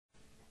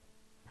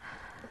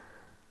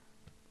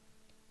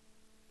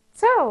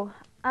So,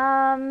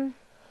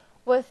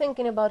 we're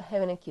thinking about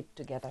having a kid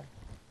together.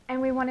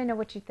 and we want to know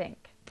what you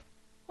think.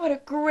 What a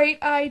great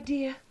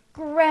idea.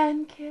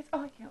 Grandkids.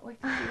 Oh, I can't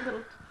wait to see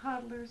little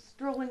toddlers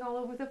strolling all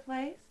over the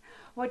place.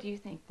 What do you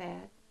think,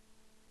 Thad?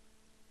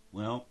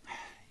 Well,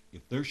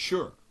 if they're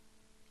sure,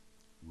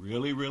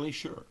 really, really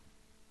sure,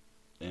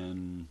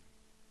 then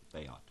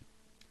they ought to.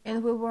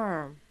 And we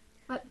were.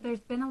 But there's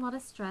been a lot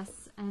of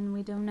stress, and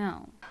we don't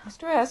know.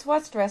 Stress?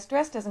 What stress?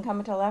 Stress doesn't come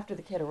until after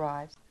the kid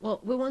arrives.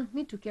 Well, we want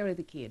me to carry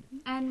the kid.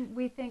 And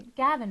we think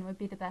Gavin would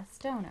be the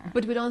best donor.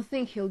 But we don't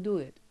think he'll do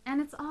it. And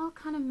it's all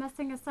kind of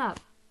messing us up.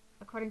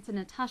 According to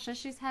Natasha,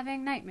 she's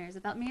having nightmares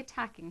about me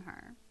attacking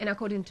her. And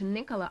according to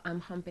Nicola,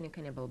 I'm humping a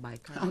cannibal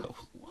biker.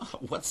 Oh,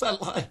 what's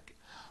that like?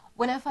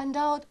 When I find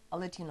out, I'll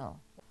let you know.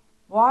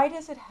 Why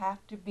does it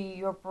have to be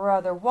your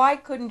brother? Why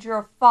couldn't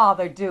your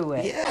father do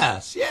it?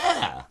 Yes,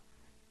 yeah.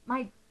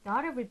 My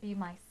daughter would be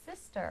my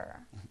sister.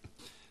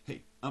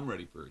 Hey, I'm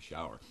ready for a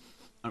shower.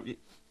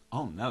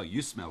 Oh, no,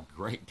 you smell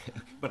great,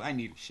 but I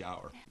need a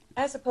shower.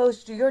 As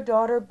opposed to your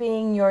daughter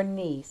being your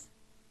niece.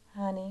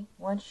 Honey,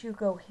 once you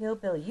go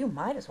hillbilly, you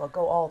might as well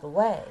go all the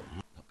way.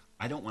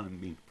 I don't want to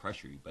mean to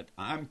pressure you, but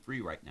I'm free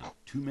right now.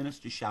 2 minutes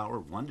to shower,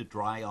 1 to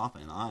dry off,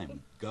 and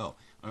I'm go.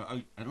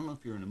 I don't know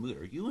if you're in the mood.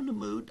 Are you in the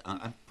mood?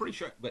 I'm pretty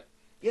sure, but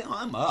yeah,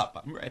 I'm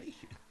up. I'm ready.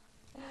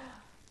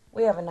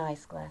 We have a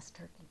nice glass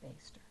turkey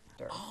baster.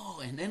 Oh,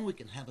 and then we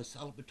can have a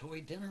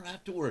celebratory dinner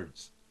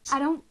afterwards. I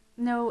don't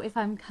know if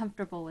I'm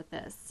comfortable with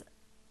this.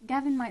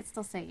 Gavin might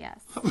still say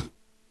yes.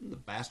 The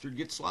bastard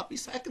gets sloppy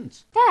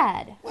seconds.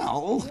 Dad!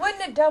 Well,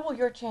 Wouldn't it double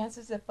your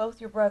chances if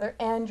both your brother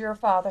and your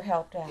father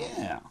helped out?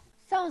 yeah.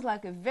 Sounds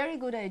like a very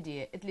good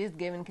idea. At least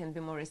Gavin can be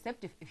more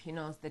receptive if he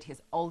knows that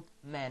his old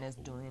man is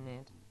doing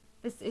it.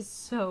 This is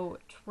so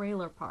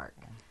trailer park.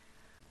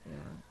 Yeah.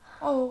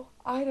 Oh,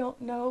 I don't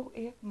know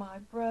if my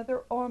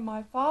brother or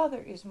my father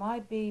is my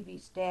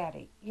baby's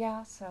daddy.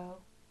 Yeah, so?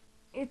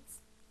 It's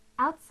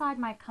outside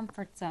my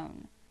comfort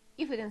zone.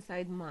 If it's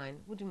inside mine,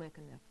 would you make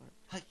an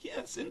effort?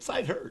 Yes,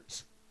 inside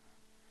hurts.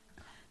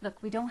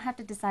 Look, we don't have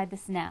to decide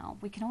this now.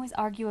 We can always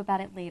argue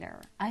about it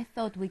later. I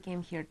thought we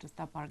came here to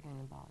stop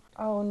arguing about it.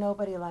 Oh,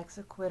 nobody likes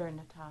a quitter,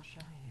 Natasha.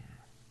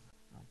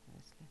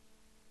 Obviously.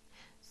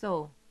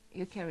 So,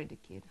 you carried the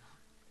kid.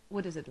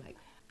 What is it like?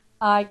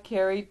 I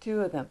carried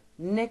 2 of them.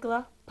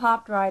 Nicola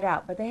popped right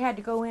out, but they had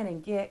to go in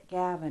and get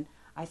Gavin.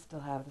 I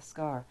still have the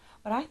scar,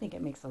 but I think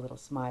it makes a little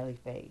smiley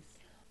face.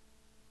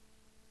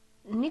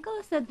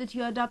 Nicola said that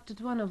you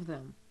adopted one of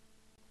them.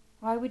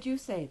 Why would you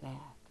say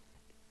that?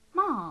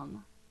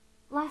 Mom,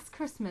 last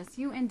Christmas,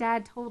 you and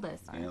Dad told us.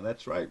 Yeah,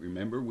 that's right.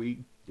 Remember,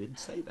 we did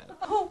say that.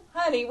 Oh,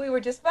 honey, we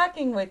were just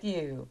fucking with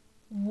you.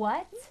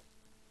 What?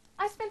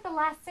 I spent the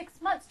last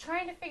 6 months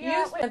trying to figure You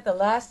out spent the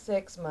last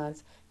 6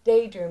 months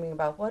daydreaming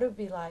about what it would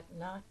be like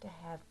not to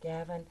have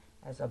Gavin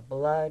as a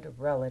blood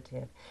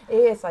relative.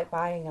 It's like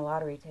buying a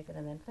lottery ticket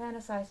and then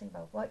fantasizing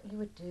about what you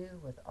would do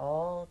with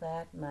all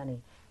that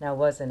money. Now,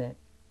 wasn't it?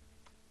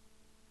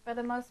 For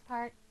the most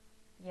part,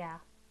 yeah.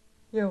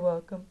 You're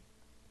welcome.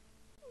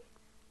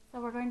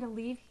 So we're going to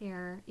leave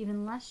here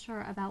even less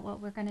sure about what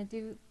we're going to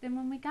do than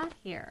when we got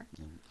here.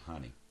 And,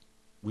 honey,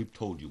 we've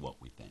told you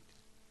what we think.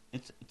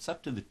 It's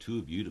up to the 2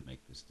 of you to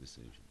make this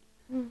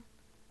decision.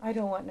 I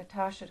don't want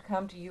Natasha to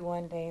come to you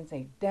one day and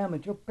say, "Damn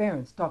it, your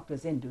parents talked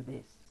us into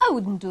this." I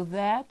wouldn't do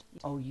that.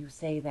 Oh, you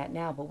say that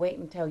now, but wait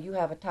until you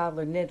have a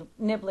toddler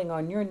nibbling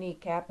on your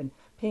kneecap and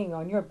peeing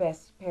on your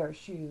best pair of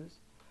shoes.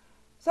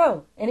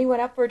 So, anyone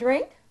up for a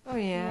drink? Oh,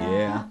 yeah.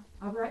 Yeah.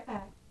 I'll be right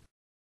back.